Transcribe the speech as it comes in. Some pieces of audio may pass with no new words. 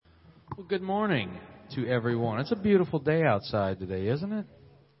Well, good morning to everyone. It's a beautiful day outside today, isn't it?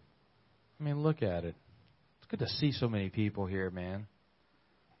 I mean, look at it. It's good to see so many people here, man.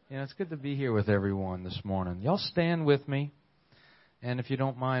 Yeah, it's good to be here with everyone this morning. Y'all stand with me, and if you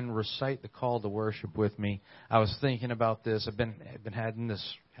don't mind, recite the call to worship with me. I was thinking about this. I've been having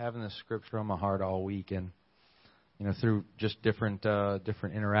this scripture on my heart all week, and through just different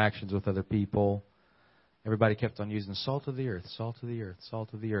interactions with other people. Everybody kept on using salt of the earth, salt of the earth,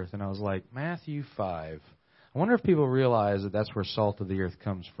 salt of the earth. And I was like, Matthew 5. I wonder if people realize that that's where salt of the earth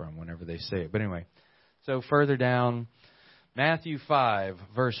comes from whenever they say it. But anyway, so further down, Matthew 5,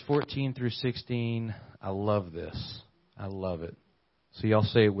 verse 14 through 16. I love this. I love it. So y'all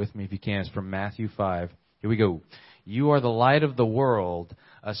say it with me if you can. It's from Matthew 5. Here we go. You are the light of the world.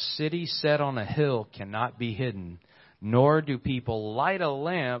 A city set on a hill cannot be hidden. Nor do people light a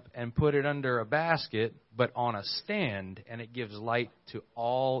lamp and put it under a basket, but on a stand, and it gives light to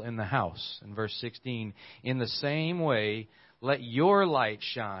all in the house. In verse 16, in the same way, let your light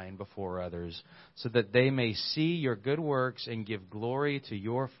shine before others, so that they may see your good works and give glory to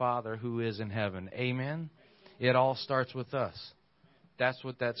your Father who is in heaven. Amen? It all starts with us. That's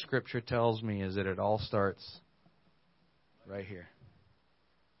what that scripture tells me, is that it all starts right here.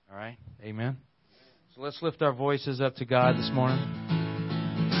 All right? Amen? So let's lift our voices up to God this morning.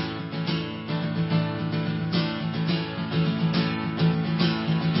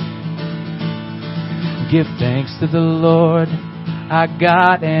 Give thanks to the Lord, our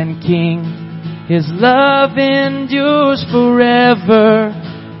God and King. His love endures forever.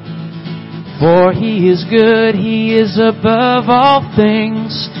 For He is good, He is above all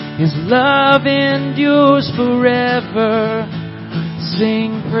things. His love endures forever.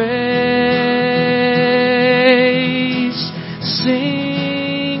 Sing praise,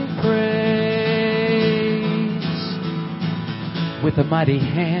 sing praise. With a mighty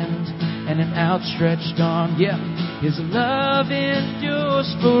hand and an outstretched arm, yeah, His love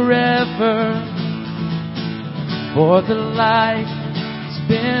endures forever. For the life has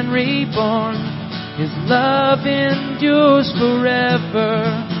been reborn, His love endures forever.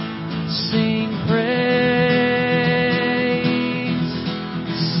 Sing praise.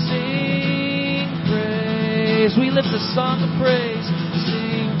 We lift a song of praise.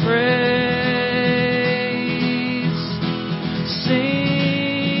 Sing praise.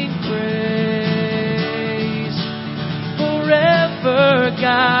 Sing praise. Forever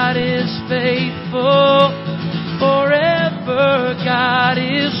God is faithful. Forever God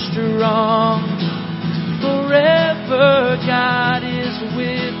is strong. Forever God is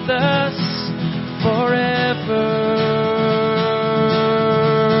with us. Forever.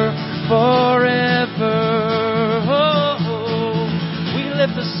 Forever.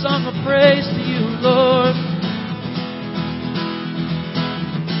 Lift a song of praise to you, Lord.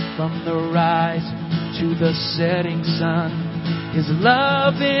 From the rise to the setting sun, His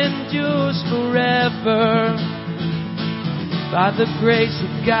love endures forever. By the grace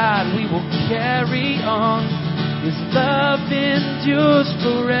of God we will carry on. His love endures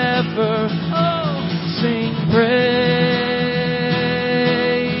forever. Oh, sing praise.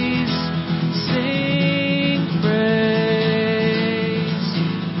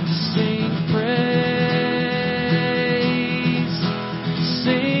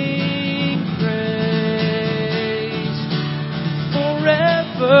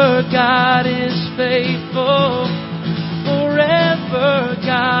 God is faithful. Forever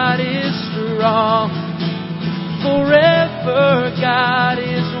God is strong. Forever God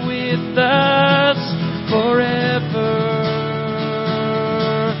is with us. Forever.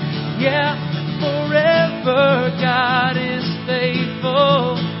 Yeah, forever God is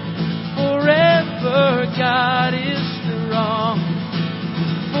faithful. Forever God is strong.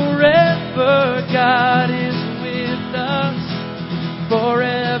 Forever God is with us.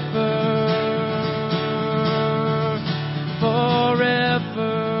 Forever,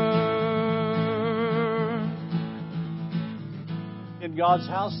 forever. In God's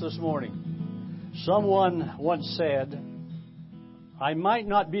house this morning, someone once said, I might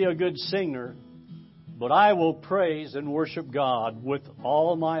not be a good singer, but I will praise and worship God with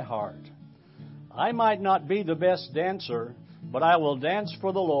all my heart. I might not be the best dancer, but I will dance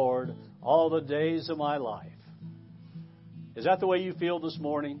for the Lord all the days of my life. Is that the way you feel this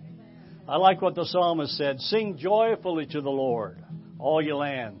morning? I like what the psalmist said. Sing joyfully to the Lord, all ye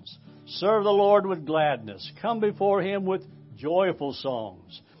lands. Serve the Lord with gladness. Come before Him with joyful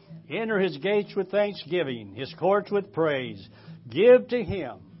songs. Enter His gates with thanksgiving, His courts with praise. Give to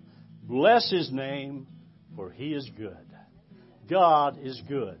Him. Bless His name, for He is good. God is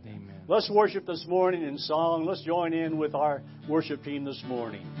good. Amen. Let's worship this morning in song. Let's join in with our worship team this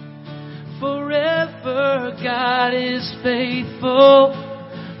morning. Forever God is faithful.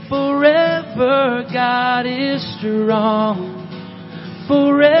 Forever God is strong.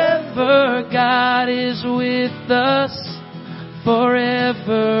 Forever God is with us.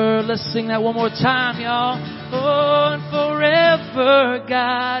 Forever. Let's sing that one more time, y'all. Oh, and forever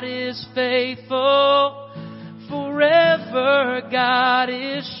God is faithful. Forever God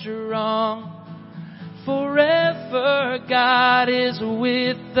is strong. Forever God is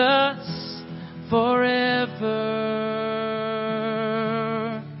with us. Forever.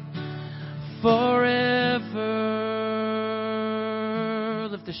 Forever.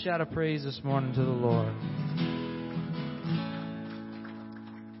 Lift a shout of praise this morning to the Lord.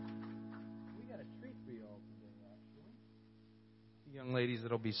 We got a treat for you all today, actually. The young ladies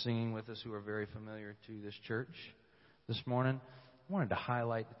that will be singing with us who are very familiar to this church this morning. I wanted to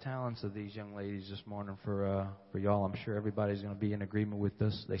highlight the talents of these young ladies this morning for y'all. I'm sure everybody's going to be in agreement with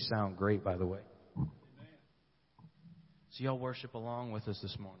this. They sound great, by the way. So y'all worship along with us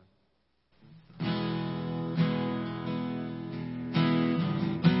this morning.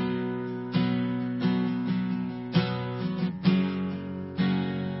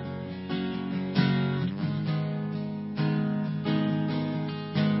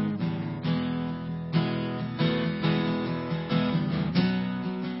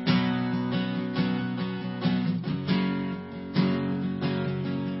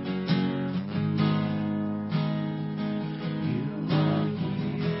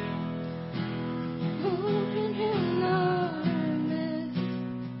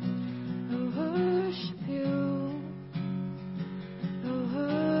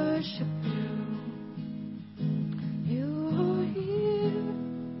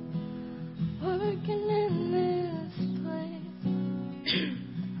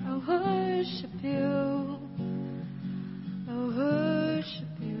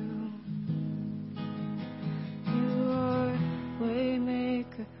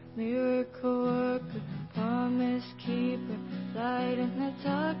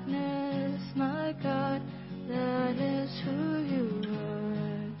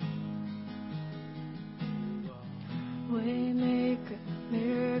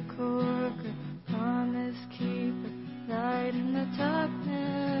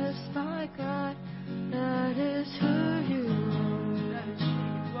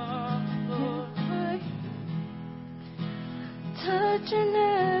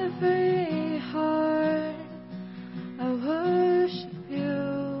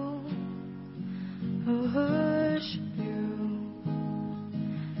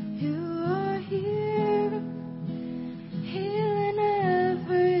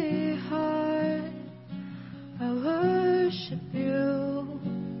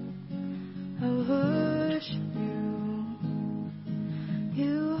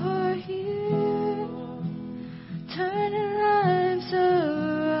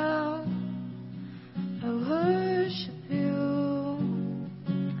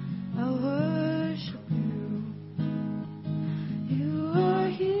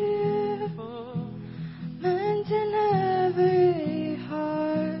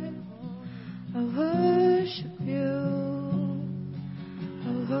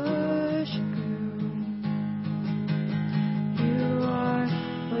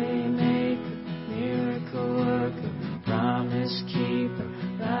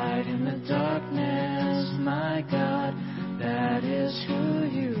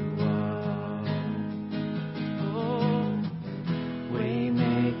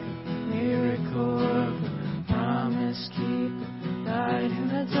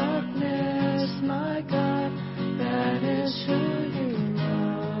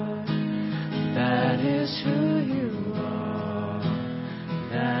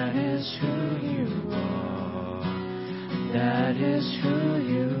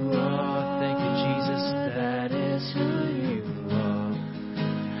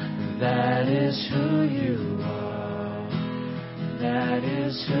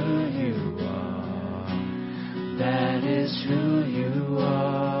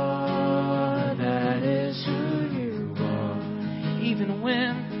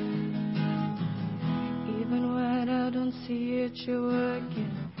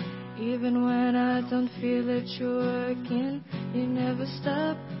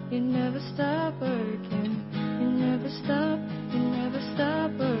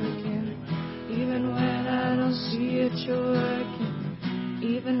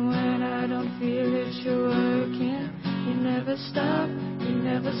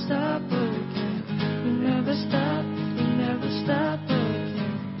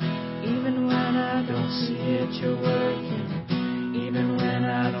 Even when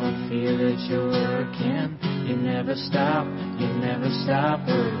I don't feel it, working. You never stop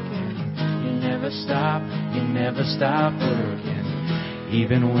working. You never stop working.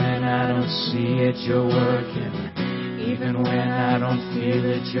 Even when I don't see it, you're working. Even when I don't feel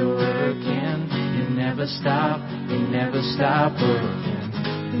it, you're working. You never stop working. You never stop working.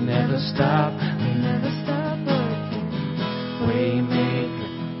 Waymaker,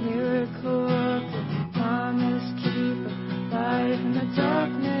 Miracle worker, promise keeper, light in the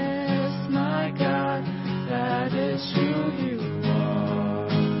darkness, my God, that is who you are.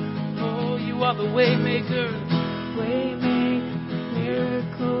 oh, you are the waymaker. Waymaker,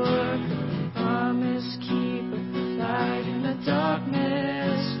 miracle worker, promise keeper, light in the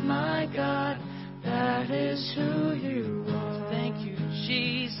darkness, my God, that is who you are. Thank you,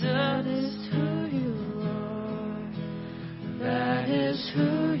 Jesus. That is who you are. That is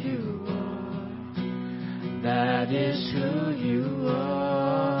who you are. That is who you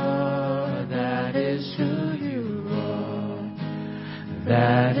are. That is who you are.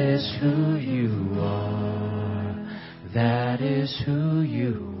 That is who you are. That is who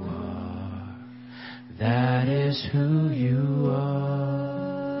you are. That is who you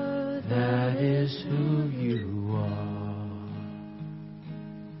are. That is who you are.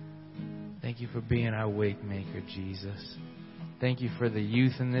 Thank you for being our wake maker, Jesus. Thank you for the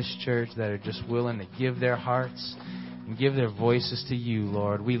youth in this church that are just willing to give their hearts and give their voices to you,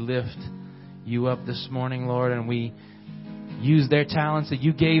 Lord. We lift you up this morning, Lord, and we use their talents that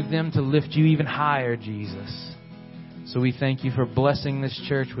you gave them to lift you even higher, Jesus. So we thank you for blessing this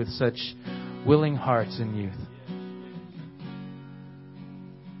church with such willing hearts and youth.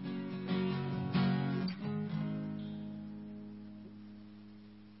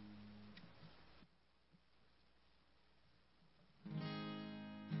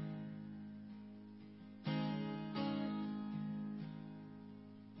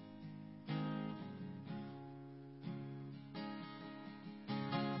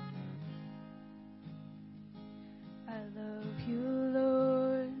 I love you,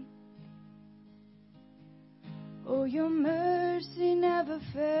 Lord. Oh, your mercy never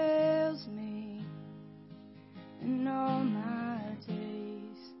fails me. In all my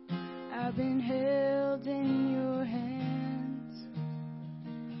days, I've been held in your hands.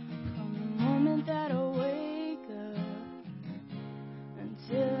 From the moment that I wake up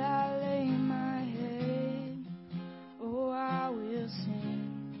until I lay my head, oh, I will sing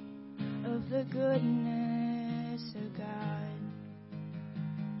of the goodness of God.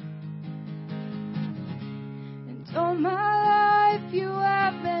 And all my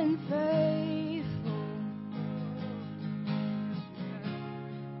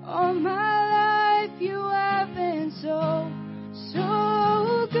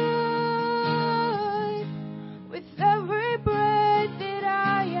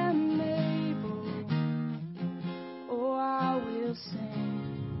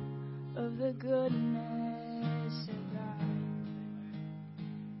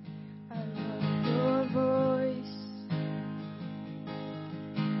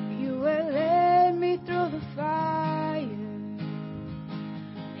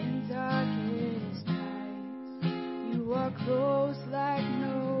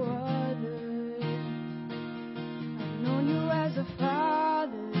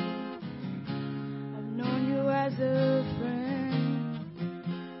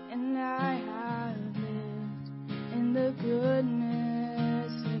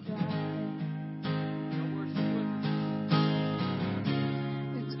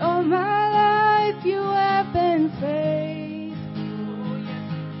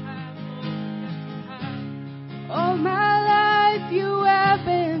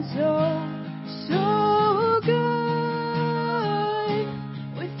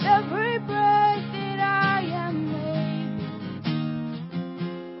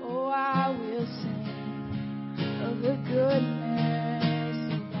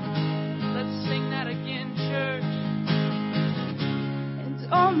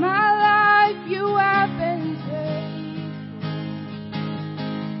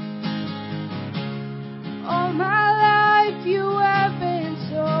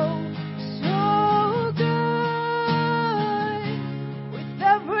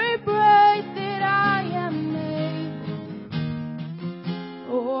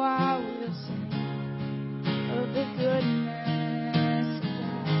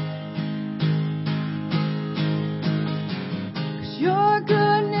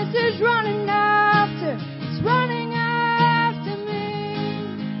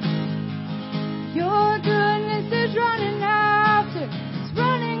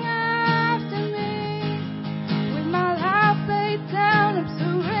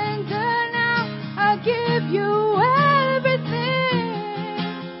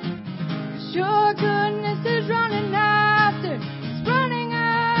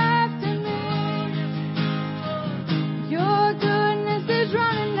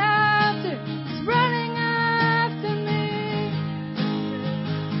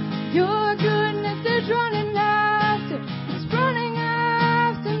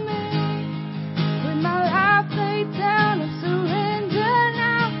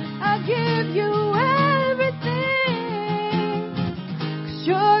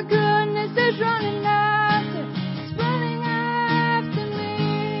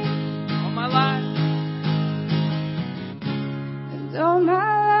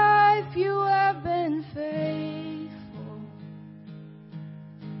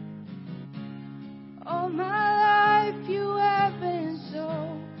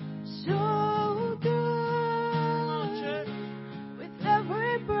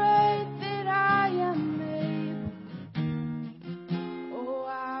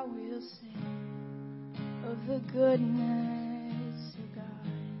goodness of God.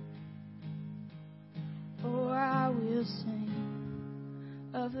 Oh, I will sing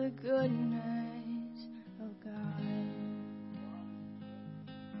of the goodness of God.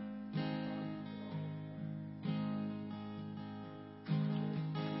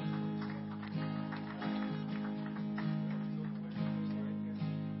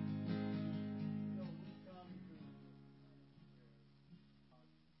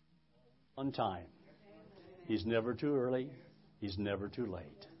 On time. He's never too early. He's never too late.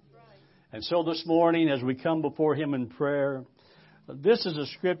 And so this morning, as we come before Him in prayer, this is a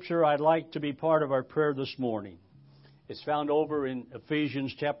scripture I'd like to be part of our prayer this morning. It's found over in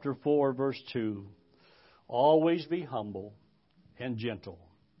Ephesians chapter 4, verse 2. Always be humble and gentle.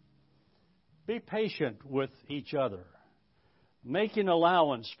 Be patient with each other, making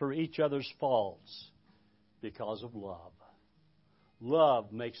allowance for each other's faults because of love.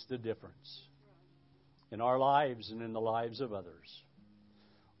 Love makes the difference in our lives and in the lives of others.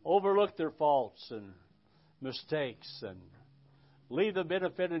 Overlook their faults and mistakes and leave the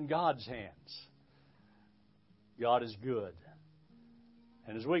benefit in God's hands. God is good.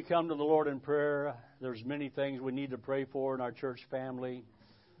 And as we come to the Lord in prayer, there's many things we need to pray for in our church family,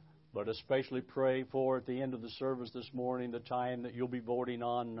 but especially pray for at the end of the service this morning, the time that you'll be voting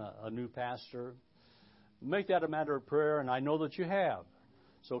on a new pastor. Make that a matter of prayer, and I know that you have.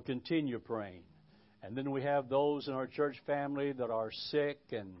 So continue praying. And then we have those in our church family that are sick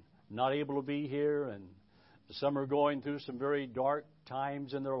and not able to be here, and some are going through some very dark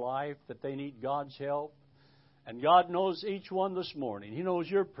times in their life that they need God's help. And God knows each one this morning. He knows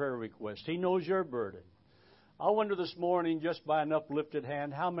your prayer request. He knows your burden. I wonder this morning, just by an uplifted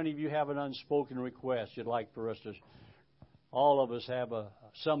hand, how many of you have an unspoken request you'd like for us to... All of us have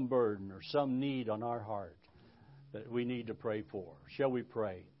some burden or some need on our heart that we need to pray for. Shall we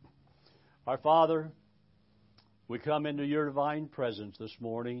pray? Our Father, we come into your divine presence this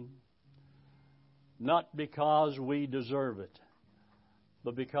morning, not because we deserve it,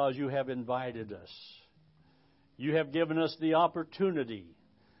 but because you have invited us. You have given us the opportunity,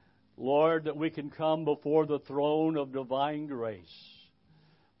 Lord, that we can come before the throne of divine grace,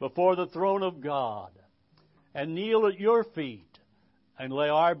 before the throne of God, and kneel at your feet and lay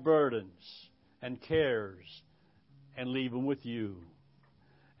our burdens and cares and leave them with you.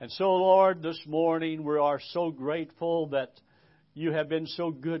 And so, Lord, this morning we are so grateful that you have been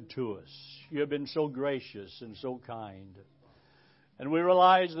so good to us. You have been so gracious and so kind. And we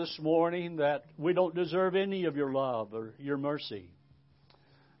realize this morning that we don't deserve any of your love or your mercy.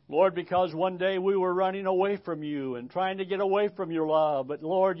 Lord, because one day we were running away from you and trying to get away from your love, but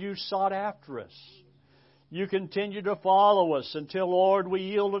Lord, you sought after us. You continued to follow us until, Lord, we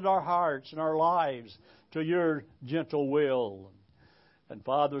yielded our hearts and our lives to your gentle will. And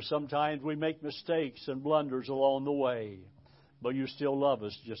Father, sometimes we make mistakes and blunders along the way, but you still love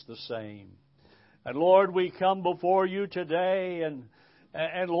us just the same. And Lord, we come before you today,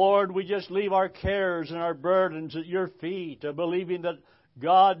 and Lord, we just leave our cares and our burdens at your feet, believing that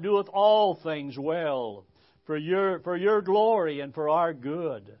God doeth all things well for your glory and for our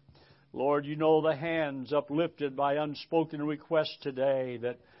good. Lord, you know the hands uplifted by unspoken requests today,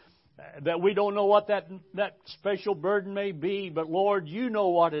 that we don't know what that special burden may be, but Lord, you know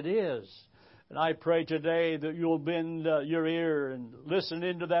what it is. And I pray today that you'll bend your ear and listen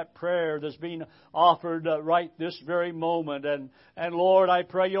into that prayer that's being offered right this very moment. And Lord, I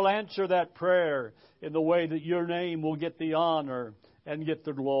pray you'll answer that prayer in the way that your name will get the honor and get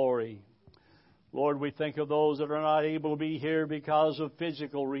the glory. Lord, we think of those that are not able to be here because of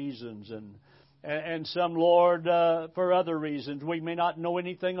physical reasons and some, Lord, for other reasons we may not know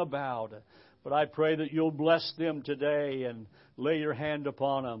anything about. But I pray that you'll bless them today and lay your hand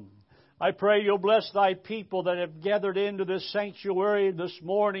upon them. I pray you'll bless thy people that have gathered into this sanctuary this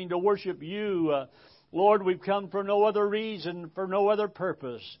morning to worship you. Lord, we've come for no other reason, for no other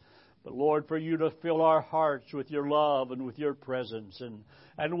purpose, but Lord, for you to fill our hearts with your love and with your presence.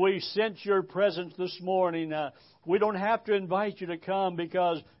 And we sense your presence this morning. We don't have to invite you to come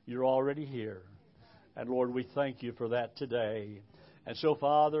because you're already here. And Lord, we thank you for that today. And so,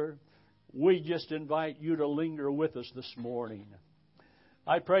 Father, we just invite you to linger with us this morning.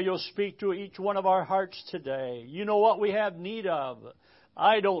 I pray you'll speak to each one of our hearts today. You know what we have need of.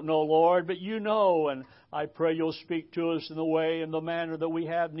 I don't know, Lord, but you know. And I pray you'll speak to us in the way and the manner that we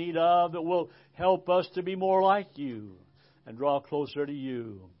have need of that will help us to be more like you and draw closer to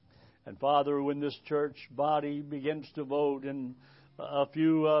you. And Father, when this church body begins to vote in a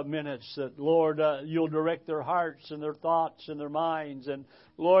few minutes, that Lord, you'll direct their hearts and their thoughts and their minds. And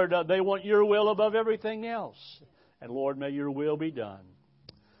Lord, they want your will above everything else. And Lord, may your will be done.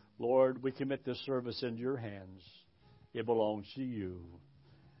 Lord, we commit this service into your hands. It belongs to you.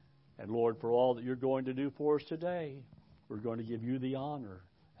 And Lord, for all that you're going to do for us today, we're going to give you the honor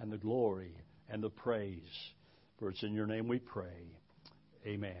and the glory and the praise. For it's in your name we pray.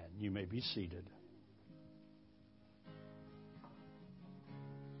 Amen. You may be seated.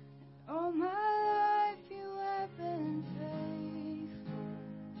 All my life you have been faithful.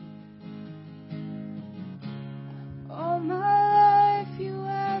 All my life you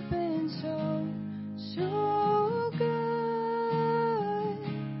have been so, so good.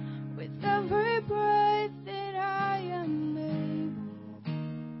 With every breath that I am able,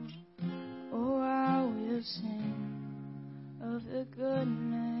 oh, I will sing of the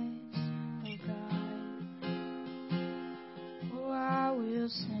goodness of God. Oh, I will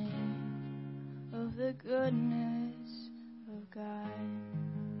sing of the goodness of God.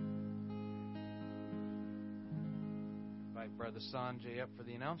 Invite Brother Sanjay up for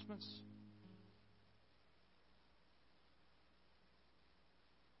the announcements.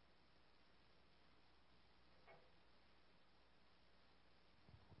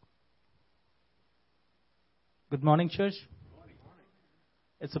 Good morning, church.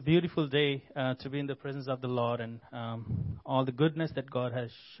 It's a beautiful day to be in the presence of the Lord and all the goodness that God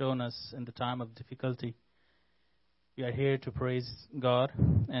has shown us in the time of difficulty. We are here to praise God,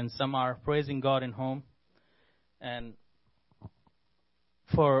 and some are praising God in home. And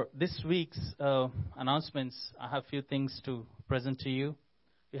for this week's announcements, I have a few things to present to you.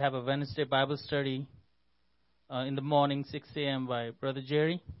 We have a Wednesday Bible study in the morning, 6 a.m. by Brother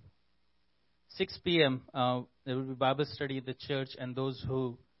Jerry. 6 p.m., there will be Bible study at the church, and those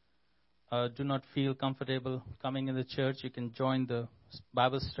who do not feel comfortable coming in the church, you can join the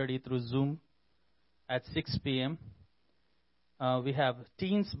Bible study through Zoom at 6 p.m. We have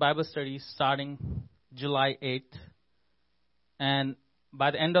Teens Bible study starting July 8th, and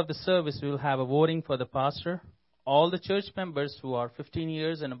by the end of the service, we will have a voting for the pastor. All the church members who are 15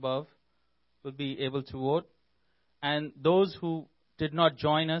 years and above will be able to vote, and those who did not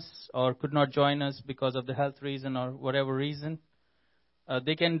join us or could not join us because of the health reason or whatever reason,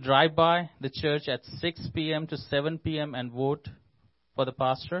 they can drive by the church at 6 p.m. to 7 p.m. and vote for the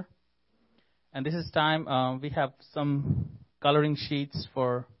pastor. And this is time we have some coloring sheets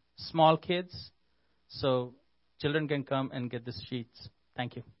for small kids, so children can come and get the sheets.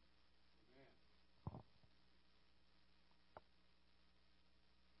 Thank you.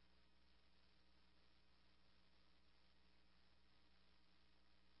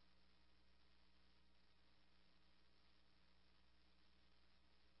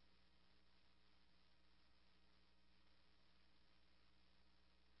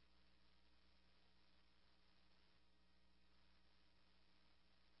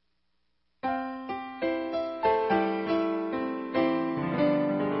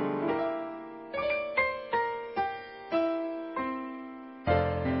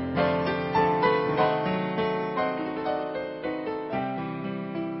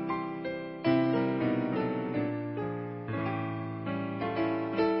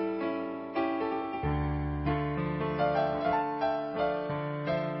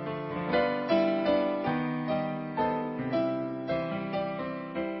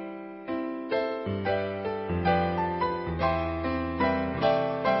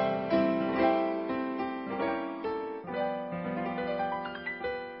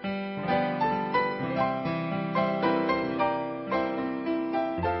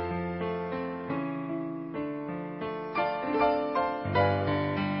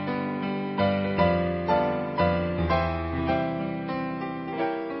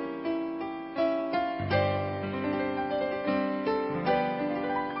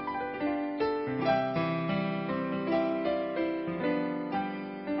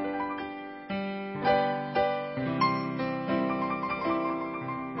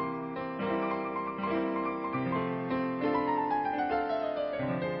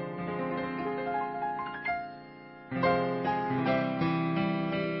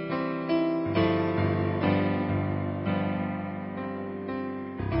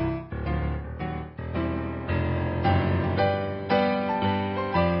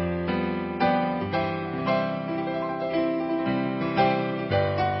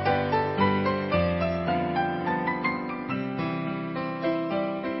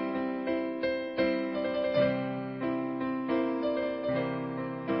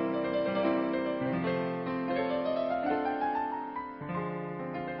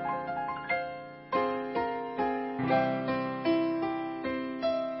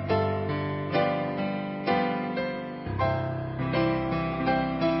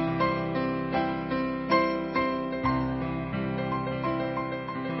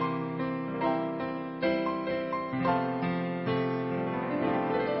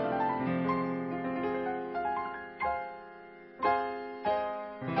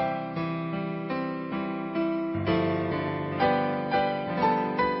 2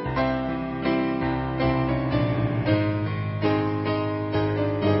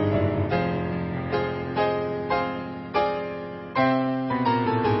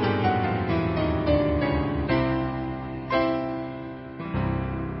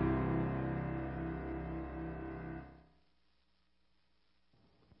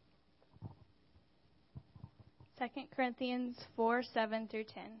 Corinthians 4:7 through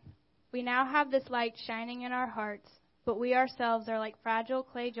 10. We now have this light shining in our hearts, but we ourselves are like fragile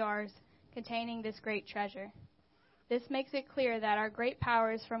clay jars containing this great treasure. This makes it clear that our great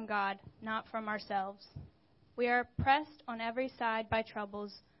power is from God, not from ourselves. We are pressed on every side by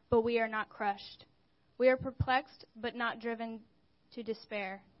troubles, but we are not crushed. We are perplexed, but not driven to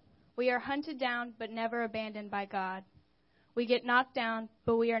despair. We are hunted down, but never abandoned by God. We get knocked down,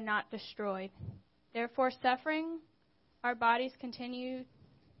 but we are not destroyed. Therefore, suffering, our bodies continue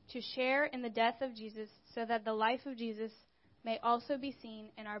to share in the death of Jesus, so that the life of Jesus may also be seen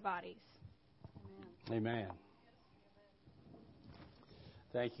in our bodies. Amen.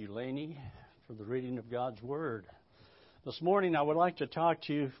 Thank you, Lainey, for the reading of God's Word. This morning, I would like to talk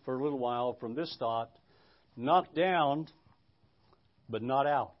to you for a little while from this thought: knocked down, but not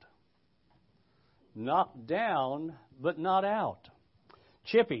out. Knocked down, but not out.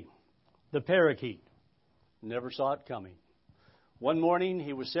 Chippy, the parakeet, never saw it coming. One morning,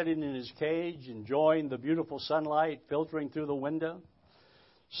 he was sitting in his cage, enjoying the beautiful sunlight filtering through the window,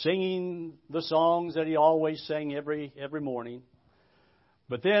 singing the songs that he always sang every morning.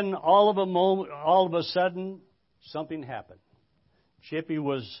 But then, all of a sudden, something happened. Chippy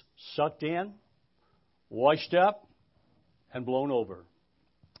was sucked in, washed up, and blown over.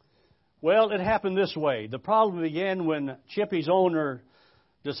 Well, it happened this way. The problem began when Chippy's owner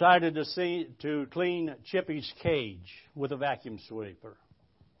decided to clean Chippy's cage with a vacuum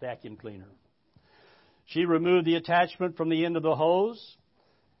cleaner. She removed the attachment from the end of the hose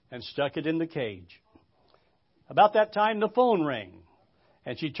and stuck it in the cage. About that time, the phone rang,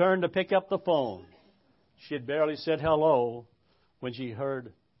 and she turned to pick up the phone. She had barely said hello when she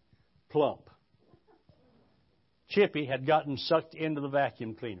heard plump. Chippy had gotten sucked into the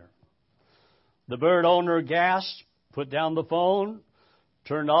vacuum cleaner. The bird owner gasped, put down the phone,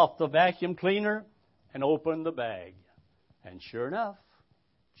 turned off the vacuum cleaner, and opened the bag. And sure enough,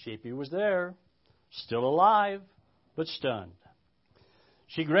 Chippy was there, still alive, but stunned.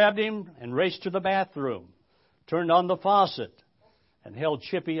 She grabbed him and raced to the bathroom, turned on the faucet, and held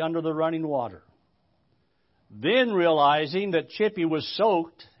Chippy under the running water. Then, realizing that Chippy was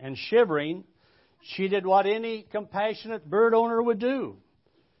soaked and shivering, she did what any compassionate bird owner would do.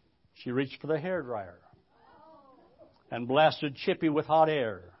 She reached for the hairdryer and blasted Chippy with hot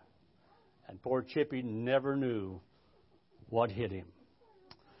air. And poor Chippy never knew what hit him.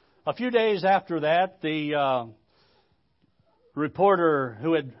 A few days after that, the reporter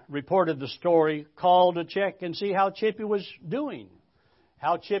who had reported the story called to check and see how Chippy was doing,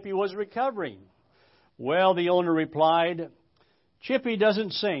 how Chippy was recovering. Well, the owner replied, "Chippy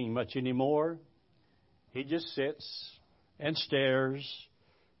doesn't sing much anymore. He just sits and stares.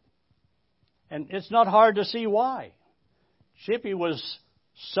 And it's not hard to see why. Chippy was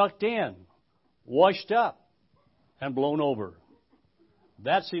sucked in, washed up, and blown over.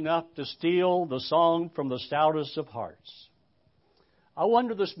 That's enough to steal the song from the stoutest of hearts." I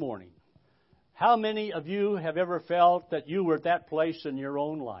wonder this morning, how many of you have ever felt that you were at that place in your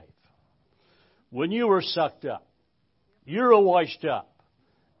own life? When you were sucked up, you were washed up,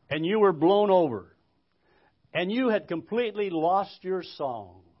 and you were blown over, and you had completely lost your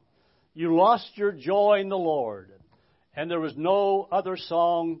song. You lost your joy in the Lord, and there was no other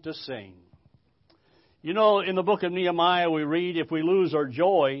song to sing. You know, in the book of Nehemiah we read, if we lose our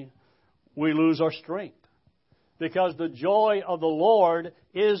joy, we lose our strength. Because the joy of the Lord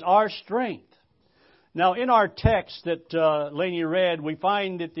is our strength. Now, in our text that Lainey read, we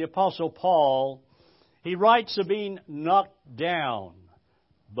find that the Apostle Paul, he writes of being knocked down,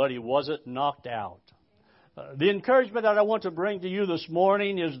 but he wasn't knocked out. The encouragement that I want to bring to you this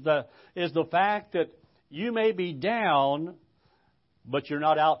morning is the fact that you may be down, but you're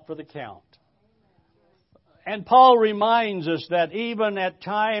not out for the count. And Paul reminds us that even at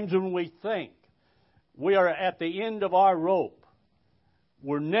times when we think we are at the end of our rope,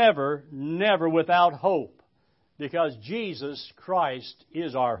 we're never, never without hope, because Jesus Christ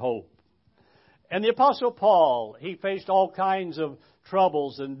is our hope. And the Apostle Paul, he faced all kinds of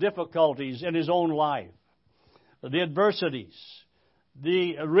troubles and difficulties in his own life. The adversities,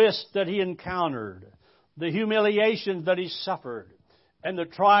 the risks that he encountered, the humiliations that he suffered, and the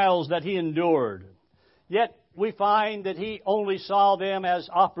trials that he endured. Yet we find that He only saw them as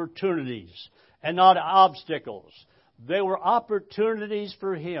opportunities and not obstacles. They were opportunities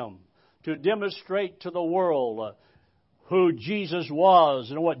for Him to demonstrate to the world who Jesus was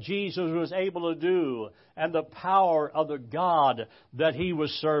and what Jesus was able to do and the power of the God that He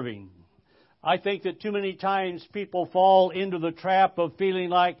was serving. I think that too many times people fall into the trap of feeling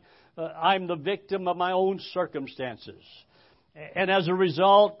like I'm the victim of my own circumstances. And as a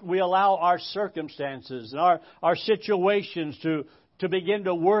result, we allow our circumstances and our situations to begin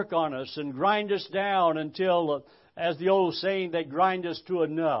to work on us and grind us down until, as the old saying, they grind us to a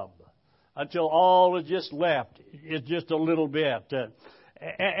nub, until all is just left is just a little bit.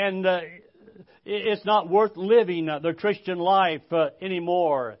 It's not worth living the Christian life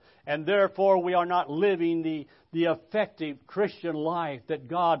anymore. And therefore, we are not living the effective Christian life that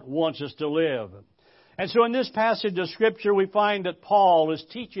God wants us to live. And so in this passage of Scripture, we find that Paul is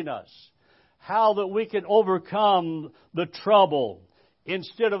teaching us how that we can overcome the trouble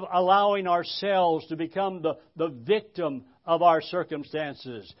instead of allowing ourselves to become the victim of our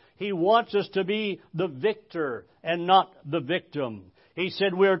circumstances. He wants us to be the victor and not the victim. He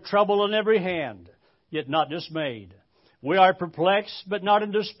said, we are troubled on every hand, yet not dismayed. We are perplexed, but not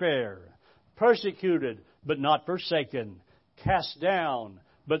in despair. Persecuted, but not forsaken. Cast down,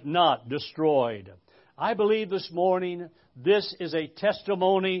 but not destroyed. I believe this morning this is a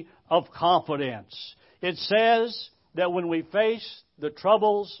testimony of confidence. It says that when we face the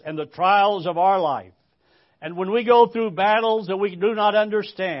troubles and the trials of our life, and when we go through battles that we do not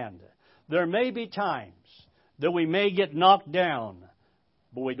understand, there may be times that we may get knocked down,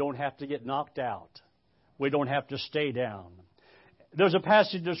 but we don't have to get knocked out. We don't have to stay down. There's a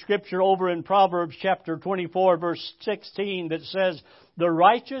passage of Scripture over in Proverbs chapter 24, verse 16 that says, the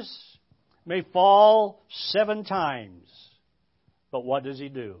righteous may fall 7 times, but what does he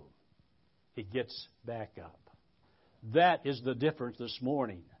do? He gets back up. That is the difference this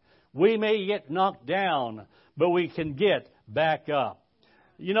morning. We may get knocked down, but we can get back up.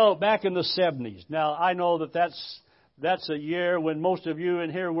 You know, back in the 70s, now I know that that's a year when most of you in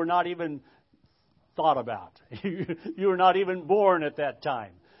here were not even thought about. You were not even born at that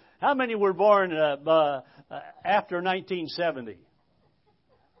time. How many were born after 1970?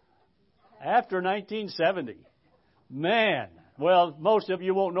 After 1970. Man, well, most of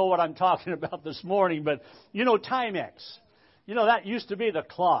you won't know what I'm talking about this morning, but you know Timex. You know, that used to be the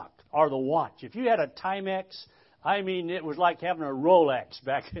clock or the watch. If you had a Timex, I mean, it was like having a Rolex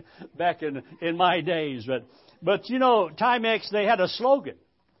back in my days. But you know, Timex, they had a slogan.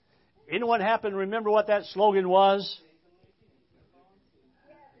 Anyone happen to remember what that slogan was?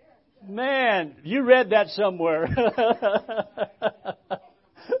 Man, you read that somewhere.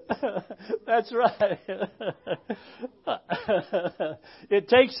 That's right. It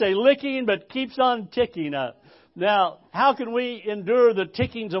takes a licking but keeps on ticking. Now, how can we endure the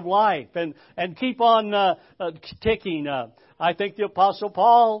tickings of life and keep on ticking? I think the Apostle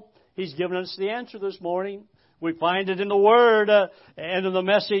Paul, he's given us the answer this morning. We find it in the Word and in the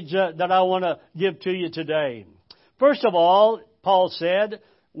message that I want to give to you today. First of all, Paul said,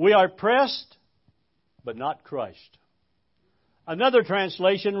 we are pressed, but not crushed. Another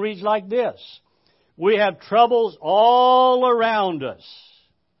translation reads like this. We have troubles all around us,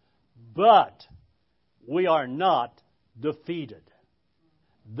 but we are not defeated.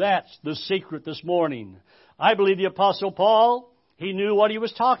 That's the secret this morning. I believe the Apostle Paul, he knew what he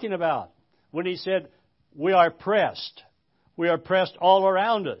was talking about when he said, we are pressed. We are pressed all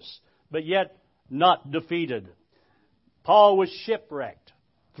around us, but yet not defeated. Paul was shipwrecked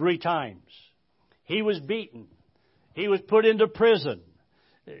 3 times. He was beaten. He was put into prison.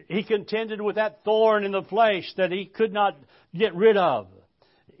 He contended with that thorn in the flesh that he could not get rid of.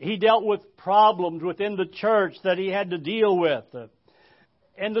 He dealt with problems within the church that he had to deal with.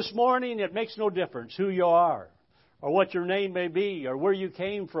 And this morning, it makes no difference who you are, or what your name may be, or where you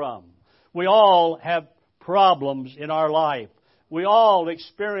came from. We all have problems in our life. We all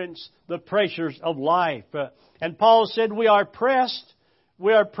experience the pressures of life. And Paul said we are pressed.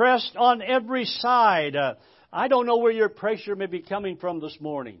 We are pressed on every side. I don't know where your pressure may be coming from this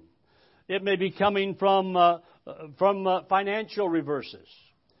morning. It may be coming from financial reverses.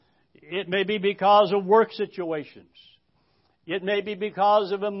 It may be because of work situations. It may be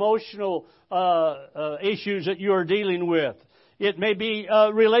because of emotional issues that you are dealing with. It may be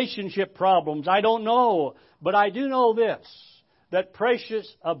relationship problems. I don't know. But I do know this, that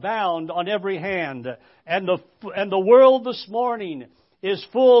pressures abound on every hand. And the world this morning is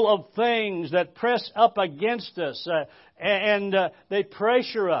full of things that press up against us. And they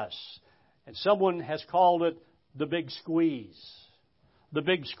pressure us. And someone has called it the big squeeze. The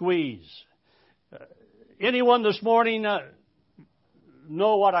big squeeze. Anyone this morning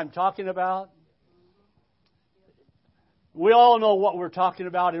know what I'm talking about? We all know what we're talking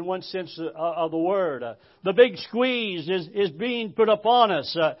about in one sense of the word. The big squeeze is being put upon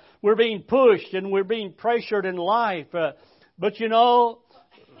us. We're being pushed and we're being pressured in life. But you know,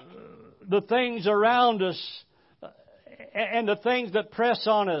 the things around us and the things that press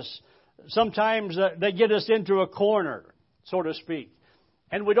on us, sometimes they get us into a corner, so to speak.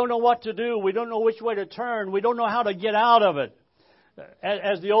 And we don't know what to do. We don't know which way to turn. We don't know how to get out of it.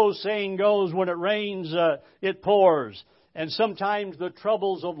 As the old saying goes, when it rains, it pours. And sometimes the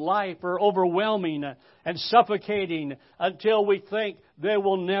troubles of life are overwhelming and suffocating until we think they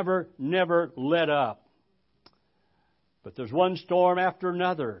will never, never let up. But there's one storm after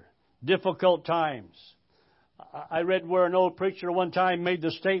another. Difficult times. I read where an old preacher one time made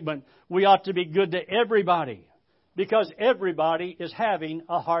the statement, we ought to be good to everybody because everybody is having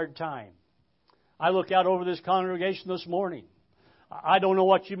a hard time. I look out over this congregation this morning. I don't know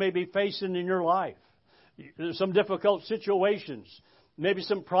what you may be facing in your life. There's some difficult situations, maybe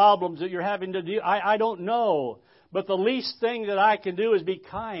some problems that you're having to deal. I don't know. But the least thing that I can do is be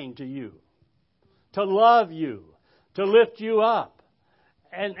kind to you, to love you, to lift you up.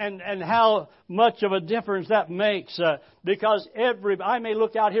 And how much of a difference that makes. Because I may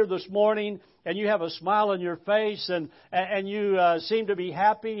look out here this morning and you have a smile on your face and you seem to be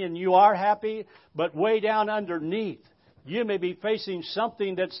happy and you are happy. But way down underneath, you may be facing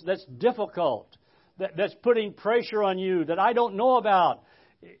something that's difficult. That's putting pressure on you that I don't know about.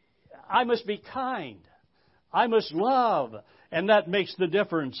 I must be kind. I must love. And that makes the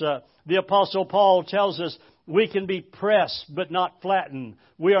difference. The Apostle Paul tells us we can be pressed but not flattened.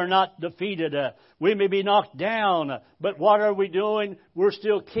 We are not defeated. We may be knocked down, but what are we doing? We're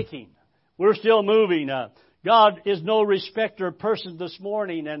still kicking. We're still moving. God is no respecter of persons this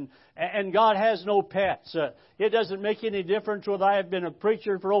morning, and God has no pets. It doesn't make any difference whether I have been a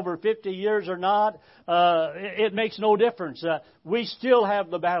preacher for over 50 years or not. It makes no difference. We still have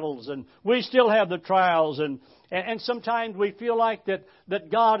the battles, and we still have the trials, and sometimes we feel like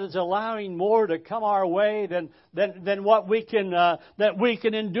that God is allowing more to come our way than what we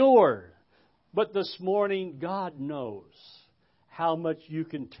can endure. But this morning, God knows how much you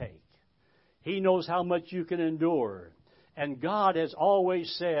can take. He knows how much you can endure. And God has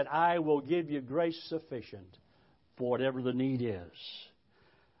always said, I will give you grace sufficient for whatever the need is.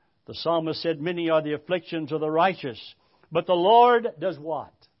 The psalmist said, many are the afflictions of the righteous, but the Lord does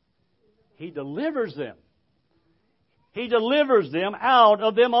what? He delivers them. He delivers them out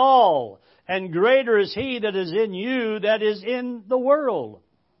of them all. And greater is He that is in you that is in the world.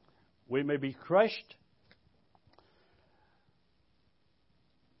 We may be crushed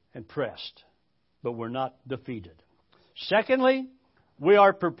and pressed, but we're not defeated. Secondly, we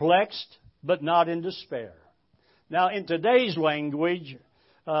are perplexed, but not in despair. Now, in today's language,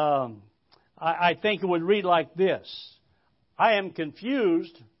 I think it would read like this. I am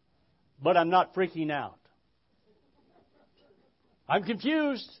confused, but I'm not freaking out. I'm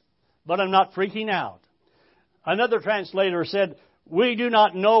confused, but I'm not freaking out. Another translator said, we do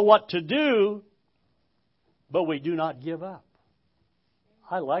not know what to do, but we do not give up.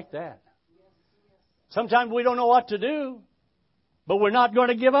 I like that. Sometimes we don't know what to do, but we're not going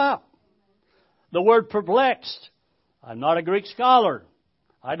to give up. The word perplexed, I'm not a Greek scholar.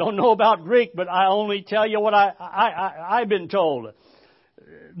 I don't know about Greek, but I only tell you what I've been told.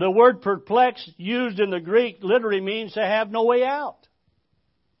 The word perplexed used in the Greek literally means to have no way out.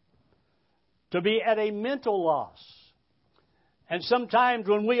 To be at a mental loss. And sometimes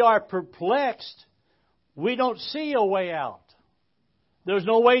when we are perplexed, we don't see a way out. There's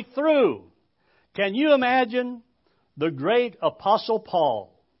no way through. Can you imagine the great Apostle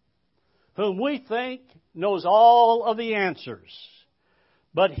Paul, whom we think knows all of the answers?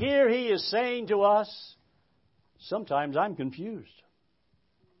 But here he is saying to us, sometimes I'm confused.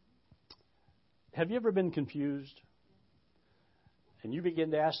 Have you ever been confused? And you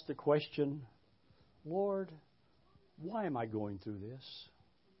begin to ask the question, Lord, why am I going through this?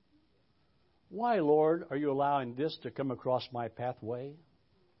 Why, Lord, are you allowing this to come across my pathway?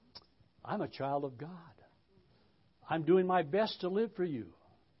 I'm a child of God. I'm doing my best to live for you.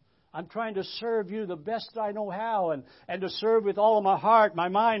 I'm trying to serve you the best I know how and to serve with all of my heart, my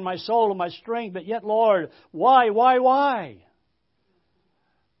mind, my soul, and my strength. But yet, Lord, why?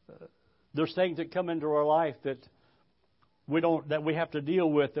 There's things that come into our life that we have to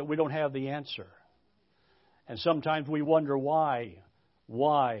deal with that we don't have the answer. And sometimes we wonder why.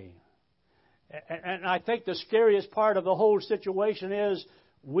 And I think the scariest part of the whole situation is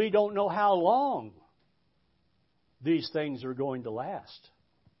we don't know how long these things are going to last.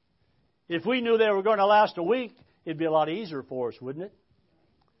 If we knew they were going to last a week, it'd be a lot easier for us, wouldn't it?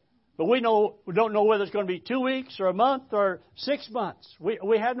 But we don't know whether it's going to be 2 weeks or a month or 6 months.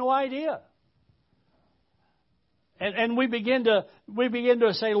 We have no idea. And we begin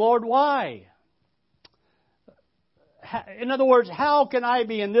to say, Lord, why? In other words, how can I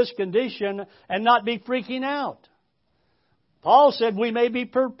be in this condition and not be freaking out? Paul said we may be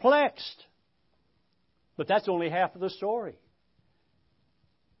perplexed. But that's only half of the story.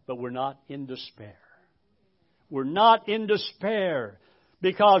 But we're not in despair. We're not in despair.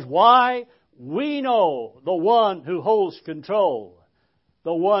 Because why? We know the one who holds control.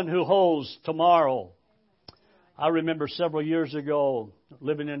 The one who holds tomorrow. I remember several years ago,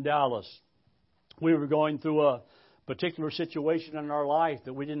 living in Dallas, we were going through a particular situation in our life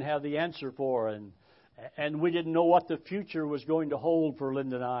that we didn't have the answer for, and we didn't know what the future was going to hold for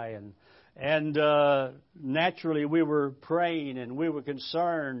Linda and I, and naturally we were praying and we were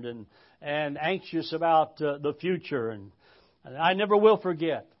concerned and anxious about the future, and I never will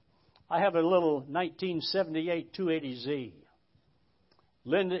forget. I have a little 1978 280Z.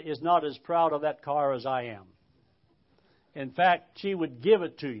 Linda is not as proud of that car as I am. In fact, she would give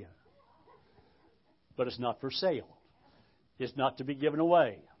it to you. But it's not for sale. It's not to be given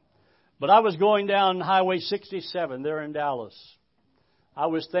away. But I was going down Highway 67 there in Dallas. I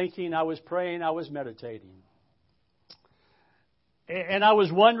was thinking, I was praying, I was meditating. And I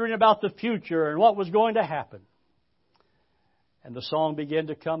was wondering about the future and what was going to happen. And the song began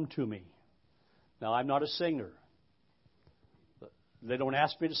to come to me. Now, I'm not a singer. They don't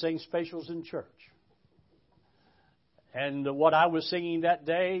ask me to sing specials in church. And what I was singing that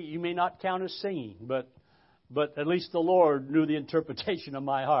day, you may not count as singing, but at least the Lord knew the interpretation of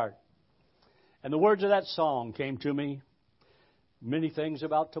my heart. And the words of that song came to me. Many things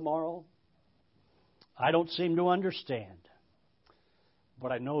about tomorrow I don't seem to understand,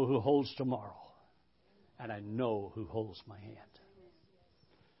 but I know who holds tomorrow, and I know who holds my hand.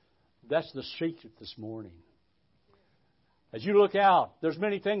 That's the secret this morning. As you look out, there's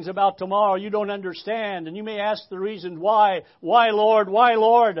many things about tomorrow you don't understand, and you may ask the reason why. Why, Lord? Why,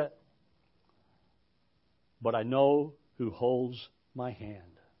 Lord? But I know who holds my hand.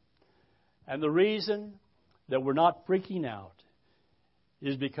 And the reason that we're not freaking out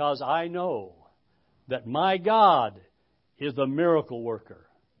is because I know that my God is the miracle worker.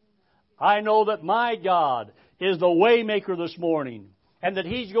 I know that my God is the way maker this morning, and that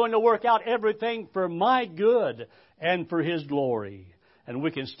He's going to work out everything for my good and for His glory. And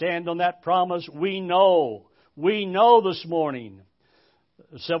we can stand on that promise. We know this morning.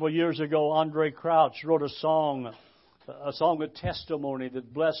 Several years ago, Andre Crouch wrote a song of testimony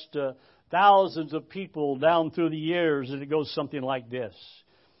that blessed thousands of people down through the years, and it goes something like this.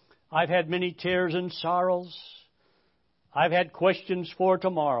 I've had many tears and sorrows. I've had questions for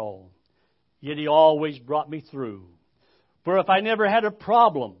tomorrow, yet He always brought me through. For if I never had a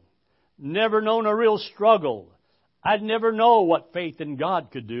problem, never known a real struggle, I'd never know what faith in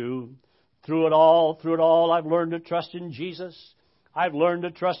God could do. Through it all, I've learned to trust in Jesus. I've learned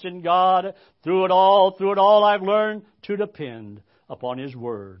to trust in God. Through it all, I've learned to depend upon His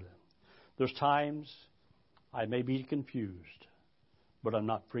Word. There's times I may be confused, but I'm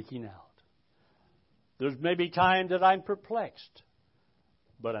not freaking out. There's maybe times that I'm perplexed,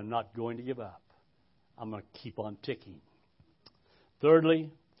 but I'm not going to give up. I'm going to keep on ticking.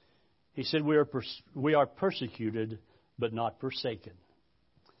 Thirdly, he said we are persecuted, but not forsaken.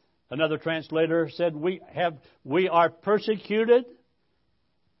 Another translator said we are persecuted,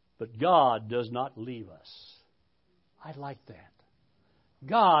 but God does not leave us. I like that.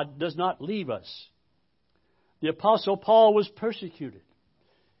 God does not leave us. The Apostle Paul was persecuted.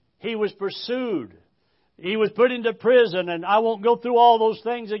 He was pursued. He was put into prison, and I won't go through all those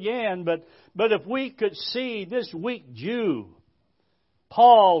things again, but if we could see this weak Jew,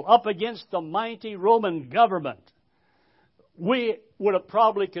 Paul, up against the mighty Roman government, we would have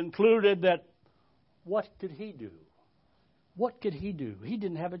probably concluded that what could he do? What could he do? He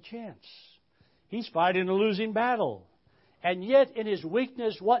didn't have a chance. He's fighting a losing battle. And yet in his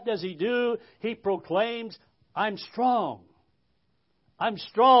weakness, what does he do? He proclaims, I'm strong. I'm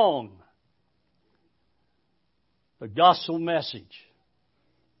strong. The gospel message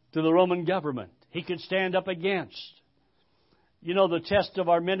to the Roman government he could stand up against. You know, the test of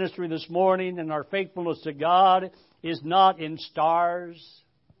our ministry this morning and our faithfulness to God is not in stars,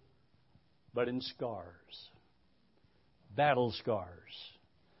 but in scars. Battle scars.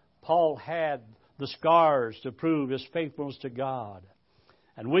 Paul had the scars to prove his faithfulness to God.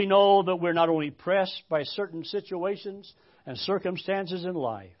 And we know that we're not only pressed by certain situations and circumstances in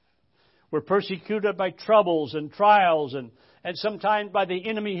life. We're persecuted by troubles and trials and sometimes by the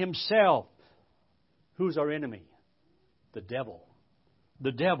enemy himself. Who's our enemy? The devil.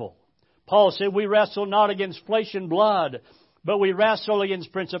 The devil. Paul said we wrestle not against flesh and blood, but we wrestle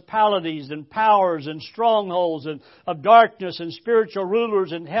against principalities and powers and strongholds and of darkness and spiritual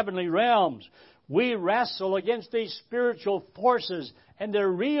rulers in heavenly realms. We wrestle against these spiritual forces, and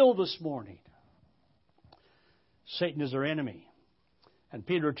they're real this morning. Satan is our enemy. And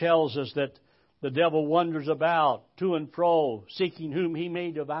Peter tells us that the devil wanders about to and fro, seeking whom he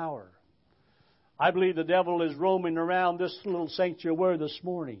may devour. I believe the devil is roaming around this little sanctuary this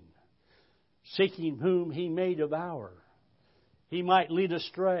morning, seeking whom he may devour. He might lead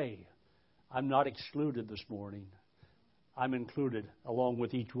astray. I'm not excluded this morning. I'm included along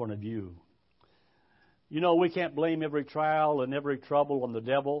with each one of you. You know, we can't blame every trial and every trouble on the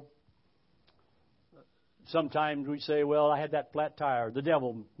devil. Sometimes we say, well, I had that flat tire. The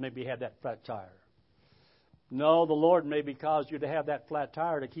devil maybe had that flat tire. No, the Lord maybe caused you to have that flat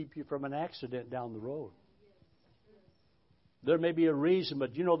tire to keep you from an accident down the road. There may be a reason,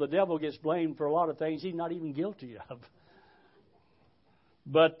 but you know, the devil gets blamed for a lot of things he's not even guilty of.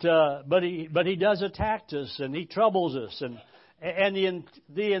 But he does attack us and he troubles us, and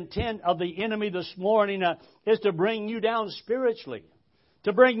the intent of the enemy this morning is to bring you down spiritually,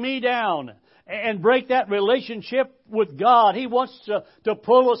 to bring me down and break that relationship with God. He wants to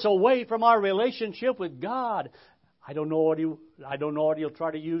pull us away from our relationship with God. I don't know what he'll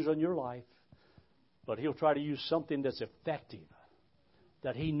try to use on your life, but he'll try to use something that's effective,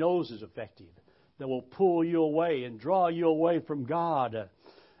 that he knows is effective, that will pull you away and draw you away from God.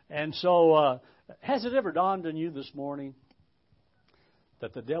 And so, has it ever dawned on you this morning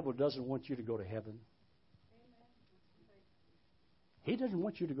that the devil doesn't want you to go to heaven? He doesn't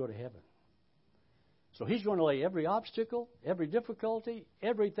want you to go to heaven. So he's going to lay every obstacle, every difficulty,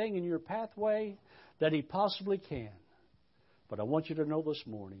 everything in your pathway that he possibly can. But I want you to know this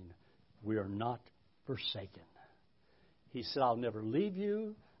morning, we are not forsaken. He said, I'll never leave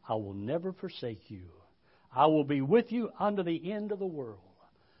you. I will never forsake you. I will be with you unto the end of the world.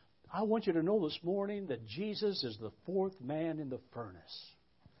 I want you to know this morning that Jesus is the fourth man in the furnace.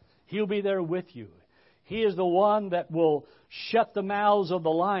 He'll be there with you. He is the one that will shut the mouths of the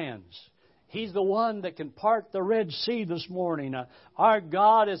lions. He's the one that can part the Red Sea this morning. Our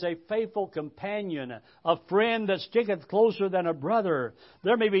God is a faithful companion, a friend that sticketh closer than a brother.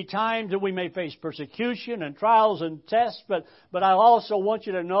 There may be times that we may face persecution and trials and tests, but I also want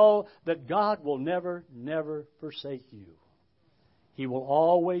you to know that God will never, never forsake you. He will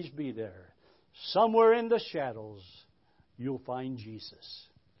always be there. Somewhere in the shadows, you'll find Jesus.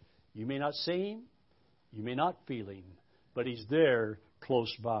 You may not see Him, you may not feel Him, but He's there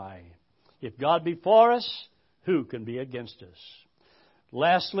close by. If God be for us, who can be against us?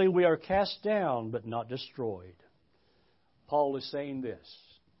 Lastly, we are cast down but not destroyed. Paul is saying this: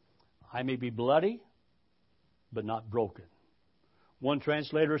 I may be bloody, but not broken. One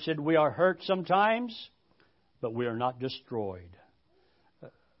translator said, we are hurt sometimes, but we are not destroyed.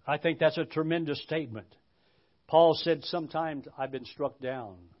 I think that's a tremendous statement. Paul said, sometimes I've been struck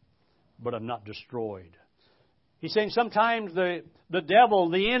down, but I'm not destroyed. He's saying sometimes the devil,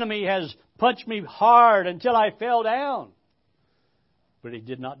 the enemy, has punched me hard until I fell down. But he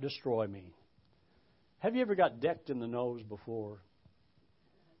did not destroy me. Have you ever got decked in the nose before?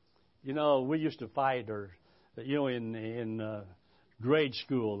 You know, we used to fight, in grade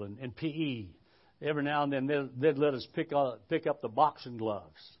school and PE. Every now and then they'd let us pick up the boxing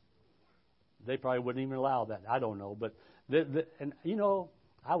gloves. They probably wouldn't even allow that. I don't know. But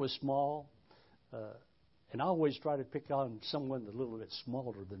I was small. And I always try to pick on someone a little bit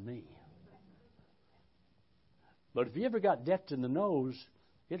smaller than me. But if you ever got decked in the nose,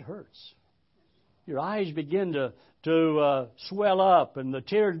 it hurts. Your eyes begin to swell up, and the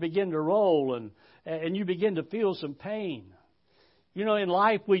tears begin to roll, and you begin to feel some pain. You know, in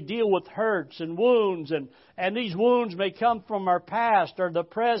life we deal with hurts and wounds, and these wounds may come from our past or the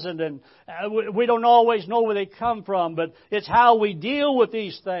present, and we don't always know where they come from, but it's how we deal with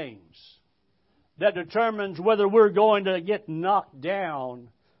these things that determines whether we're going to get knocked down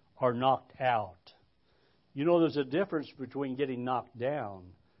or knocked out. You know, there's a difference between getting knocked down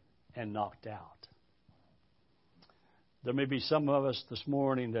and knocked out. There may be some of us this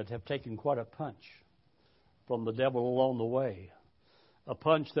morning that have taken quite a punch from the devil along the way. A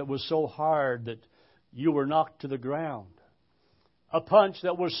punch that was so hard that you were knocked to the ground. A punch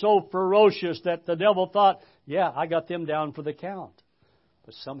that was so ferocious that the devil thought, yeah, I got them down for the count.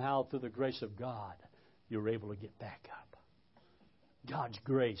 But somehow, through the grace of God, you were able to get back up. God's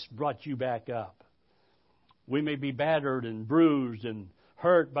grace brought you back up. We may be battered and bruised and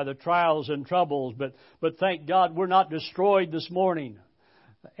hurt by the trials and troubles. But thank God we're not destroyed this morning.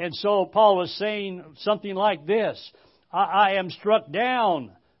 And so Paul was saying something like this: I am struck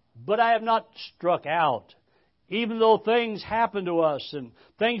down, but I have not struck out. Even though things happen to us and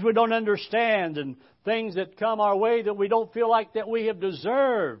things we don't understand and things that come our way that we don't feel like that we have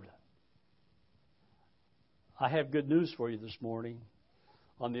deserved. I have good news for you this morning.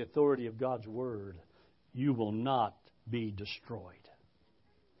 On the authority of God's Word, you will not be destroyed.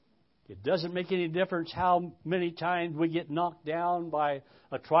 It doesn't make any difference how many times we get knocked down by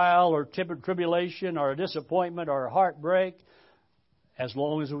a trial or tribulation or a disappointment or a heartbreak, as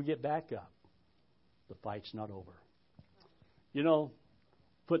long as we get back up. The fight's not over. You know,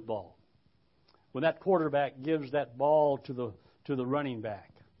 football. When that quarterback gives that ball to the running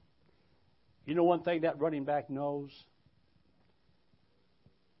back, you know one thing that running back knows?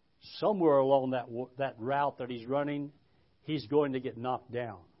 Somewhere along that route that he's running, he's going to get knocked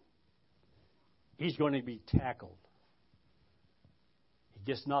down. He's going to be tackled. He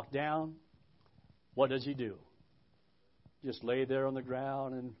gets knocked down. What does he do? Just lay there on the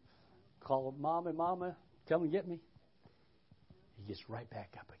ground and call, Mama, come and get me. He gets right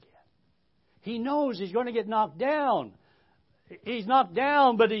back up again. He knows he's going to get knocked down. He's knocked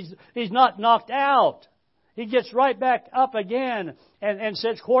down, but he's not knocked out. He gets right back up again and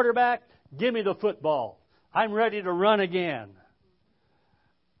says, quarterback, give me the football. I'm ready to run again.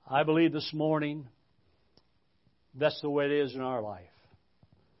 I believe this morning that's the way it is in our life.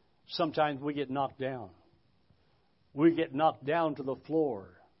 Sometimes we get knocked down. We get knocked down to the floor.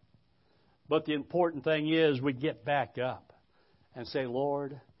 But the important thing is we get back up and say,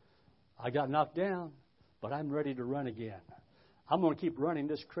 Lord, I got knocked down, but I'm ready to run again. I'm going to keep running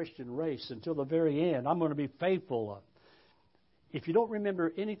this Christian race until the very end. I'm going to be faithful. If you don't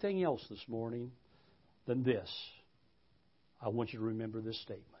remember anything else this morning than this, I want you to remember this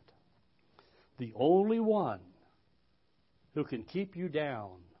statement. The only one who can keep you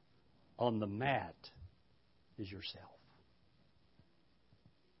down on the mat is yourself.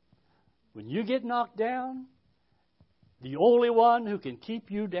 When you get knocked down, the only one who can keep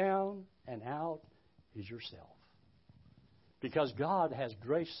you down and out is yourself. Because God has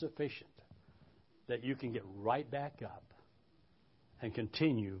grace sufficient that you can get right back up and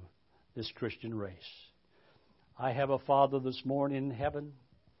continue this Christian race. I have a Father this morning in heaven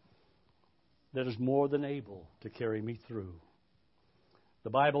that is more than able to carry me through. The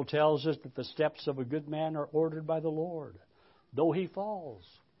Bible tells us that the steps of a good man are ordered by the Lord. Though he falls,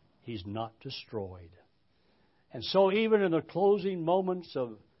 he's not destroyed. And so even in the closing moments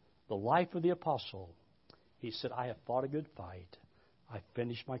of the life of the apostle, he said, I have fought a good fight. I've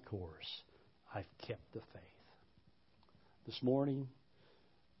finished my course. I've kept the faith. This morning,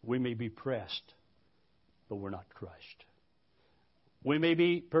 we may be pressed, but we're not crushed. We may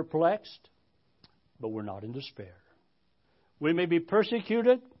be perplexed, but we're not in despair. We may be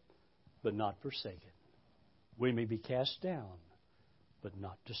persecuted, but not forsaken. We may be cast down, but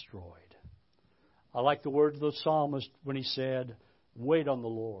not destroyed. I like the words of the psalmist when he said, wait on the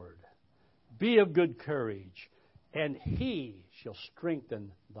Lord. Be of good courage, and He shall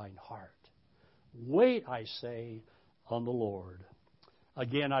strengthen thine heart. Wait, I say, on the Lord.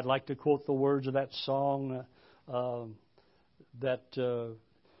 Again, I'd like to quote the words of that song that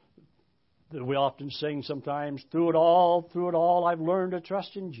we often sing sometimes. Through it all, I've learned to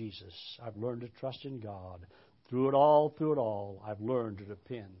trust in Jesus. I've learned to trust in God. Through it all, I've learned to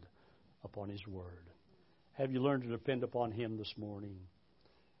depend upon His Word. Have you learned to depend upon Him this morning?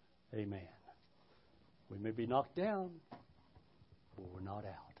 Amen. We may be knocked down, but we're not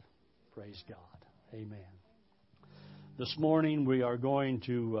out. Praise God. Amen. This morning we are going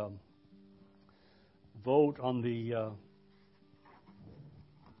to vote on the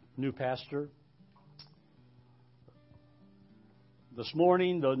new pastor. This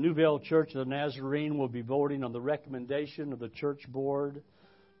morning, the Newville Church of the Nazarene will be voting on the recommendation of the church board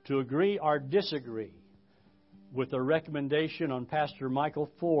to agree or disagree with the recommendation on Pastor Michael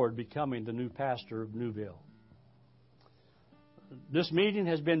Ford becoming the new pastor of Newville. This meeting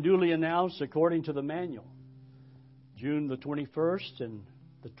has been duly announced according to the manual, June the 21st and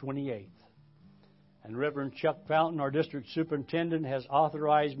the 28th. And Reverend Chuck Fountain, our district superintendent, has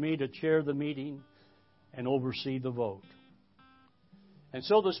authorized me to chair the meeting and oversee the vote. And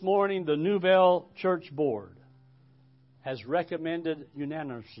so this morning, the Newville Church Board has recommended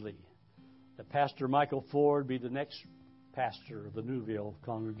unanimously that Pastor Michael Ford be the next pastor of the Newville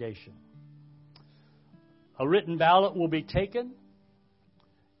congregation. A written ballot will be taken,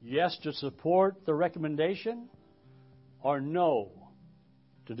 yes to support the recommendation, or no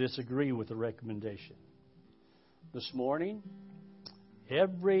to disagree with the recommendation. This morning,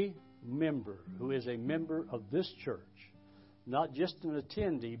 Every member who is a member of this church, not just an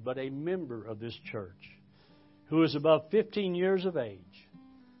attendee, but a member of this church, who is above 15 years of age,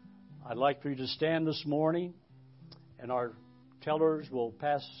 I'd like for you to stand this morning, and our tellers will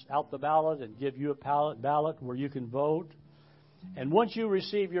pass out the ballot and give you a ballot where you can vote. And once you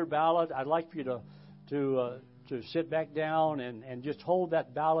receive your ballot, I'd like for you to sit back down and just hold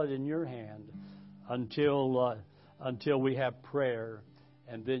that ballot in your hand until we have prayer,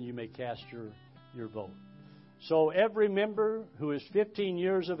 and then you may cast your vote. So every member who is 15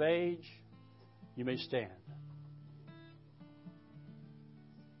 years of age, you may stand.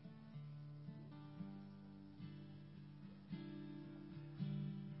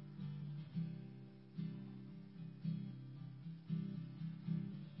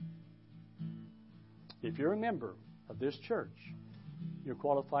 If you're a member of this church, you're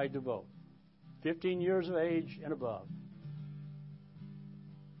qualified to vote. 15 years of age and above.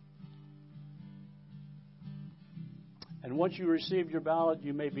 And once you receive your ballot,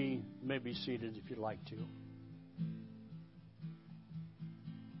 you may be seated if you'd like to.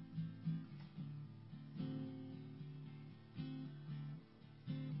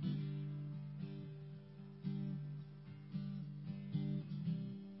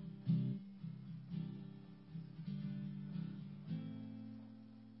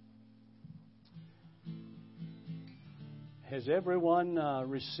 Has everyone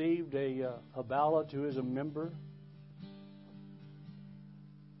received a ballot who is a member?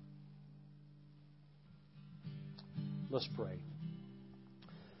 Let's pray.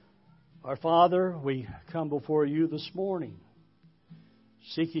 Our Father, we come before you this morning,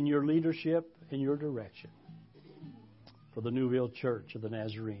 seeking your leadership and your direction for the Newville Church of the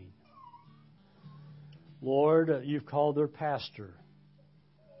Nazarene. Lord, you've called their pastor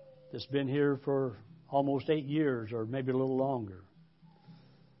that's been here for almost 8 years, or maybe a little longer,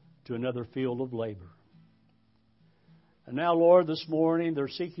 to another field of labor. And now, Lord, this morning they're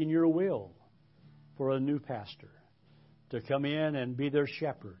seeking your will for a new pastor to come in and be their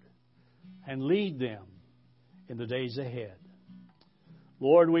shepherd and lead them in the days ahead.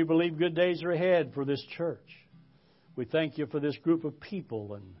 Lord, we believe good days are ahead for this church. We thank you for this group of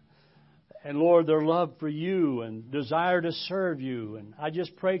people and Lord, their love for you and desire to serve you. And I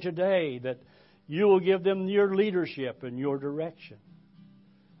just pray today that you will give them your leadership and your direction.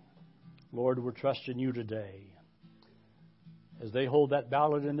 Lord, we're trusting you today. As they hold that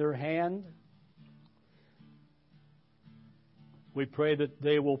ballot in their hand, we pray that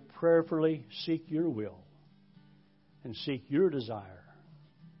they will prayerfully seek your will and seek your desire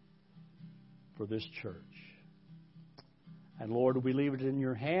for this church. And Lord, we leave it in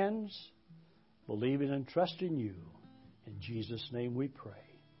your hands, believing and trusting you. In Jesus' name we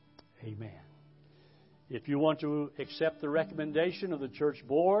pray. Amen. If you want to accept the recommendation of the church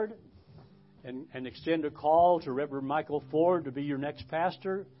board and extend a call to Reverend Michael Ford to be your next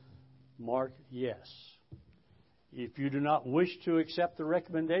pastor, mark yes. If you do not wish to accept the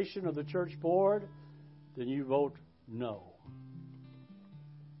recommendation of the church board, then you vote no.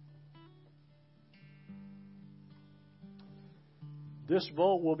 This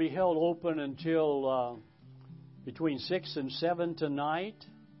vote will be held open until between 6 and 7 tonight.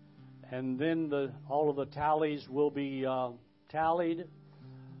 And then all of the tallies will be tallied,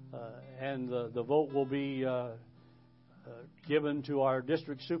 and the vote will be given to our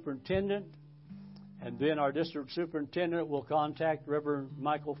district superintendent. And then our district superintendent will contact Reverend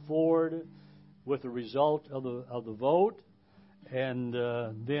Michael Ford with the result of the vote. And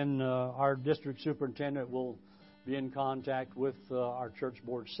then our district superintendent will be in contact with our church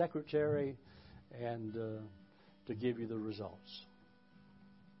board secretary and to give you the results.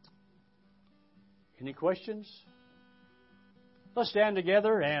 Any questions? Let's stand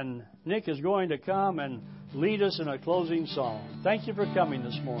together, and Nick is going to come and lead us in a closing song. Thank you for coming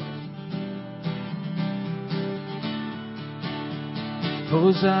this morning.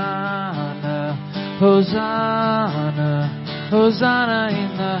 Hosanna, Hosanna, Hosanna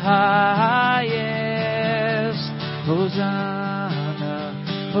in the highest. Hosanna,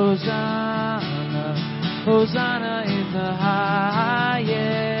 Hosanna, Hosanna in the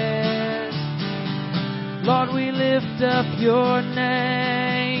highest. Lord, we lift up your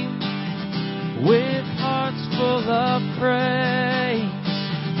name with hearts full of praise.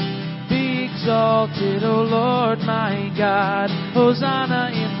 Be exalted, O Lord my God.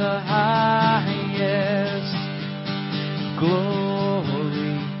 Hosanna in the highest.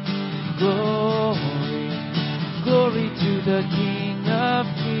 Glory, glory, glory to the King of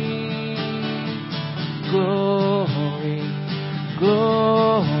Kings. Glory,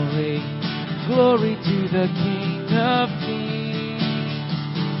 glory, glory to the King of Kings.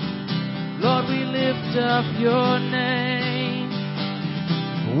 up your name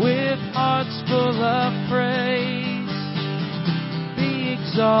with hearts full of praise. Be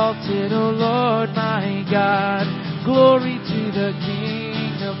exalted, O Lord my God. Glory to the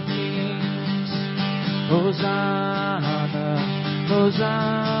King of Kings. Hosanna,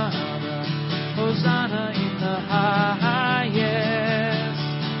 Hosanna, Hosanna in the highest.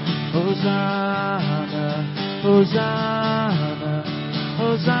 Hosanna, Hosanna,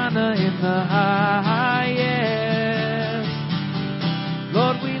 Hosanna in the highest.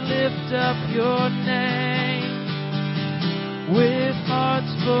 Lord, we lift up your name with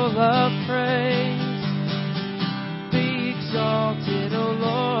hearts full of praise. Be exalted, O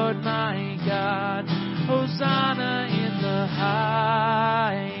Lord my God. Hosanna in the highest.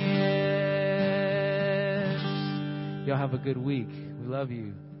 Y'all have a good week. We love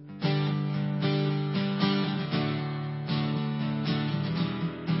you.